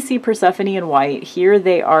again, we see Persephone in white. Here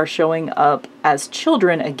they are showing up as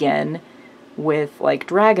children again with like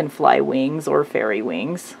dragonfly wings or fairy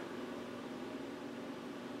wings.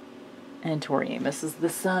 And Tori Amos is the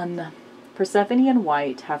sun. Persephone and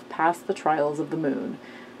white have passed the trials of the moon.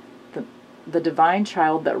 The divine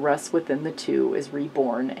child that rests within the two is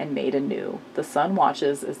reborn and made anew. The sun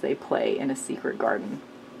watches as they play in a secret garden.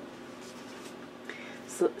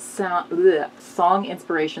 Song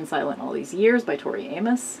inspiration Silent All These Years by Tori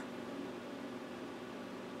Amos.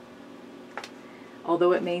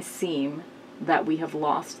 Although it may seem that we have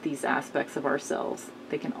lost these aspects of ourselves,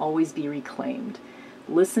 they can always be reclaimed.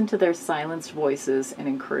 Listen to their silenced voices and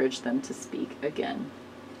encourage them to speak again.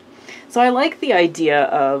 So I like the idea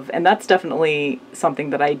of, and that's definitely something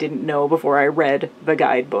that I didn't know before I read the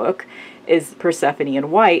guidebook, is Persephone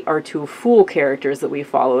and White are 2 Fool characters that we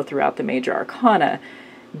follow throughout the major arcana,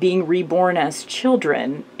 being reborn as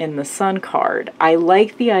children in the Sun card. I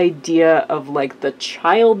like the idea of like the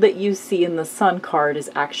child that you see in the Sun card is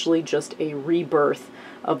actually just a rebirth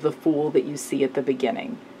of the Fool that you see at the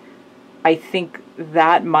beginning. I think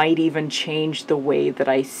that might even change the way that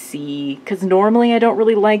I see, because normally I don't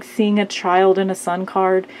really like seeing a child in a Sun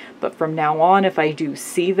card, but from now on, if I do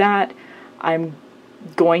see that, I'm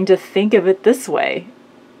going to think of it this way,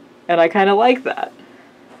 and I kind of like that.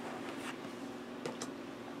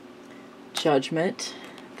 Judgment.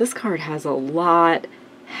 This card has a lot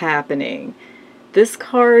happening. This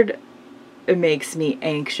card, it makes me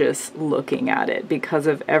anxious looking at it because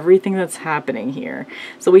of everything that's happening here.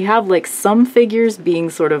 So we have like some figures being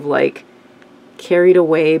sort of like carried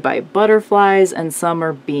away by butterflies and some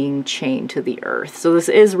are being chained to the earth. So this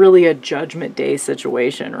is really a Judgment Day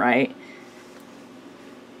situation, right?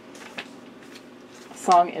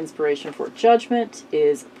 Song inspiration for Judgment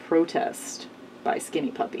is Protest by Skinny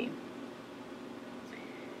Puppy.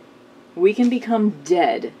 We can become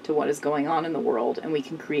dead to what is going on in the world, and we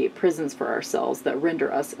can create prisons for ourselves that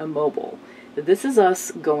render us immobile. This is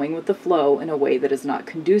us going with the flow in a way that is not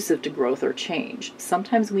conducive to growth or change.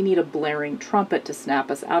 Sometimes we need a blaring trumpet to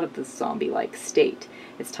snap us out of this zombie-like state.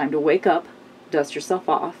 It's time to wake up, dust yourself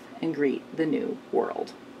off, and greet the new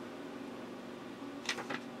world.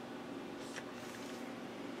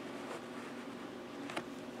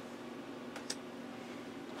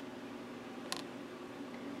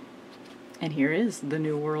 And here is the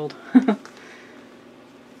new world.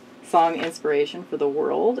 Song inspiration for the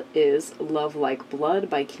world is Love Like Blood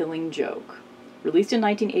by Killing Joke. Released in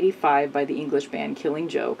 1985 by the English band Killing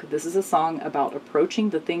Joke, this is a song about approaching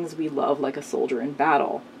the things we love like a soldier in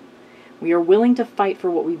battle. We are willing to fight for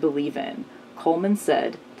what we believe in. Coleman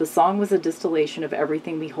said, the song was a distillation of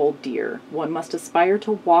everything we hold dear. One must aspire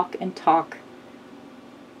to walk and talk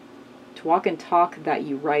that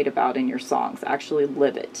you write about in your songs. Actually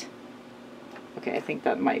live it. Okay, I think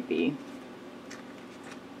that might be...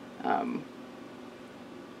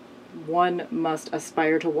 one must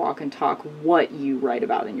aspire to walk and talk what you write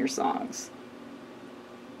about in your songs.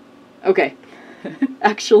 Okay.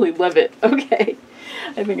 Actually live it. Okay.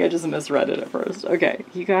 I think I just misread it at first. Okay,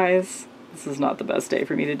 you guys, this is not the best day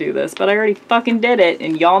for me to do this, but I already fucking did it,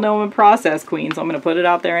 and y'all know I'm a process queen, so I'm going to put it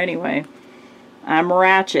out there anyway. I'm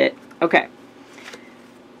Ratchet. Okay.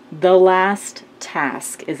 The last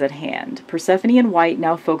task is at hand. Persephone and White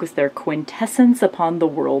now focus their quintessence upon the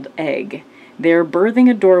world egg. They are birthing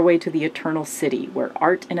a doorway to the eternal city, where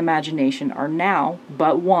art and imagination are now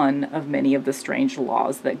but one of many of the strange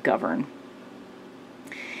laws that govern.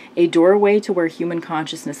 A doorway to where human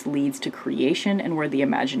consciousness leads to creation and where the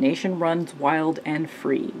imagination runs wild and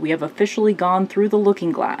free. We have officially gone through the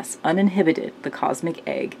looking glass, uninhibited, the cosmic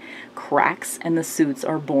egg cracks, and the suits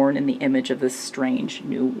are born in the image of this strange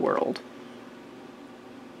new world.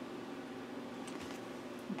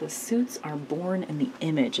 The suits are born in the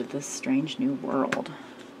image of this strange new world.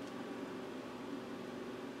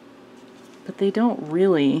 But they don't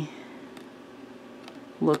really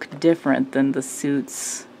look different than the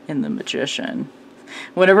suits in The Magician.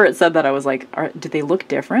 Whenever it said that, I was like, did they look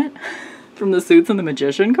different from the suits in the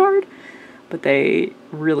Magician card? But they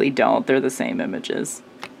really don't. They're the same images.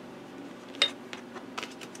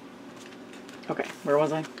 Okay, where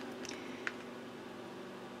was I?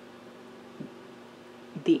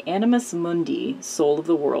 The Animus Mundi, soul of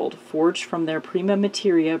the world, forged from their prima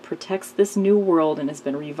materia, protects this new world and has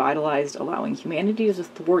been revitalized, allowing humanity to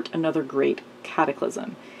thwart another great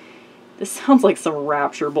cataclysm. This sounds like some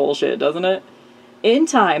rapture bullshit, doesn't it? In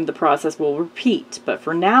time, the process will repeat, but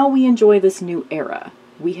for now we enjoy this new era.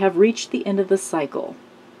 We have reached the end of the cycle.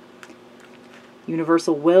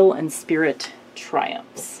 Universal will and spirit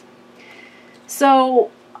triumphs.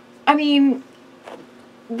 So, I mean,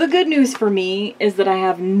 the good news for me is that I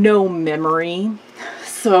have no memory.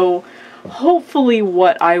 So, hopefully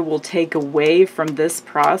what I will take away from this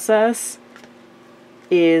process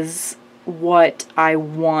is what I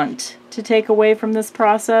want to take away from this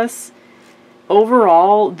process.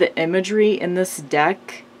 Overall, the imagery in this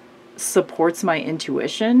deck supports my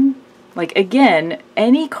intuition. Like, again,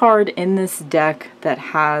 any card in this deck that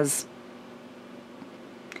has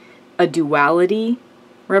a duality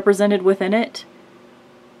represented within it,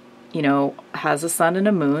 you know, has a sun and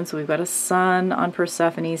a moon. So we've got a sun on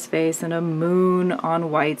Persephone's face and a moon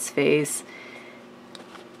on White's face.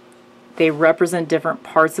 They represent different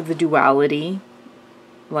parts of the duality.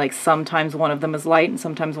 Like sometimes one of them is light and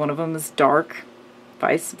sometimes one of them is dark,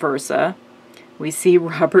 vice versa. We see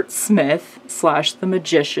Robert Smith / the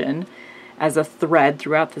Magician as a thread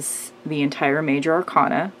throughout the entire Major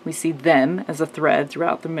Arcana. We see them as a thread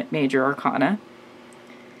throughout the Major Arcana.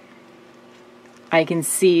 I can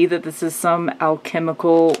see that this is some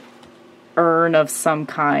alchemical urn of some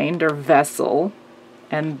kind or vessel,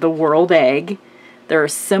 and the world egg. There are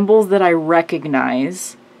symbols that I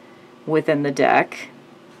recognize within the deck.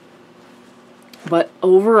 But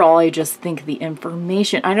overall, I just think the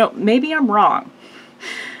information, maybe I'm wrong.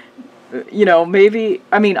 You know, maybe,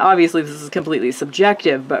 I mean, obviously this is completely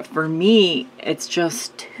subjective, but for me, it's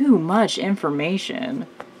just too much information.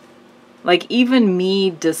 Like, even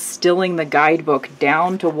me distilling the guidebook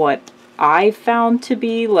down to what I found to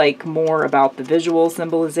be, like, more about the visual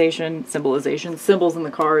symbols in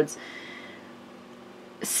the cards.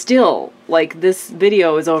 Still, like, this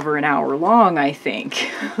video is over an hour long, I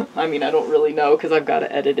think. I mean, I don't really know because I've got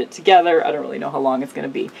to edit it together. I don't really know how long it's going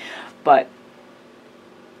to be. But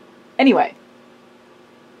anyway,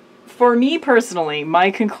 for me personally,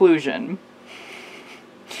 my conclusion,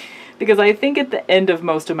 because I think at the end of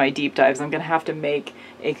most of my deep dives, I'm going to have to make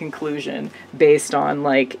a conclusion based on,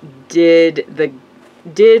 like, did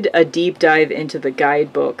a deep dive into the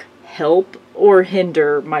guidebook help or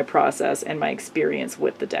hinder my process and my experience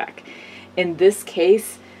with the deck? In this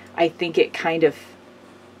case, I think it kind of,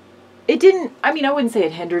 it didn't, I mean, I wouldn't say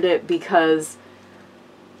it hindered it because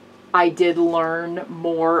I did learn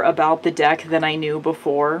more about the deck than I knew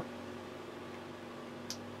before.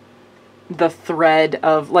 The thread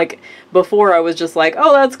of, like, before I was just like,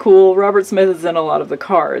 oh, that's cool, Robert Smith is in a lot of the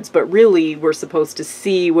cards, but really we're supposed to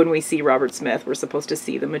see, when we see Robert Smith, we're supposed to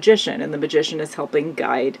see the Magician, and the Magician is helping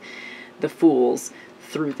guide the fools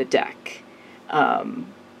through the deck.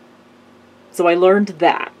 So I learned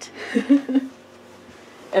that.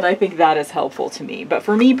 And I think that is helpful to me. But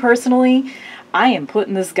for me personally, I am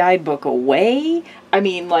putting this guidebook away. I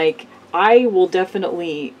mean, like, I will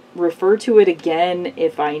definitely refer to it again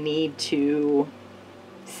if I need to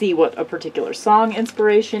see what a particular song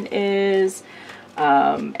inspiration is.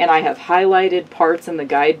 And I have highlighted parts in the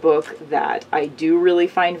guidebook that I do really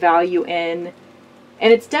find value in.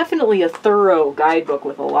 And it's definitely a thorough guidebook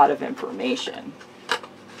with a lot of information.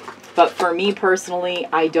 But for me personally,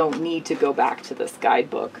 I don't need to go back to this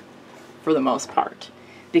guidebook for the most part.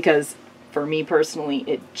 Because for me personally,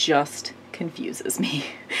 it just confuses me.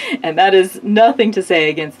 And that is nothing to say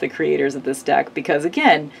against the creators of this deck, because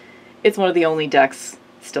again, it's one of the only decks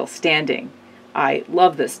still standing. I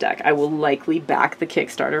love this deck. I will likely back the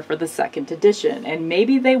Kickstarter for the 2nd edition, and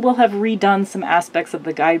maybe they will have redone some aspects of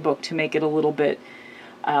the guidebook to make it a little bit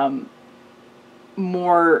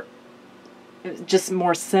more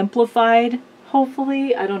simplified,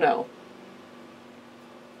 hopefully. I don't know.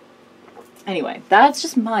 Anyway, that's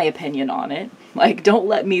just my opinion on it. Like, don't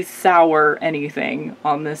let me sour anything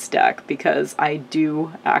on this deck, because I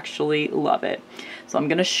do actually love it. So I'm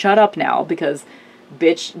gonna shut up now, because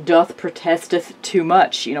bitch doth protesteth too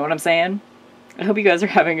much. You know what I'm saying? I hope you guys are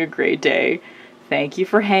having a great day. Thank you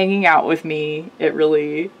for hanging out with me. It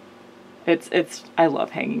really, I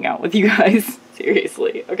love hanging out with you guys.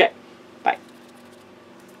 Seriously. Okay.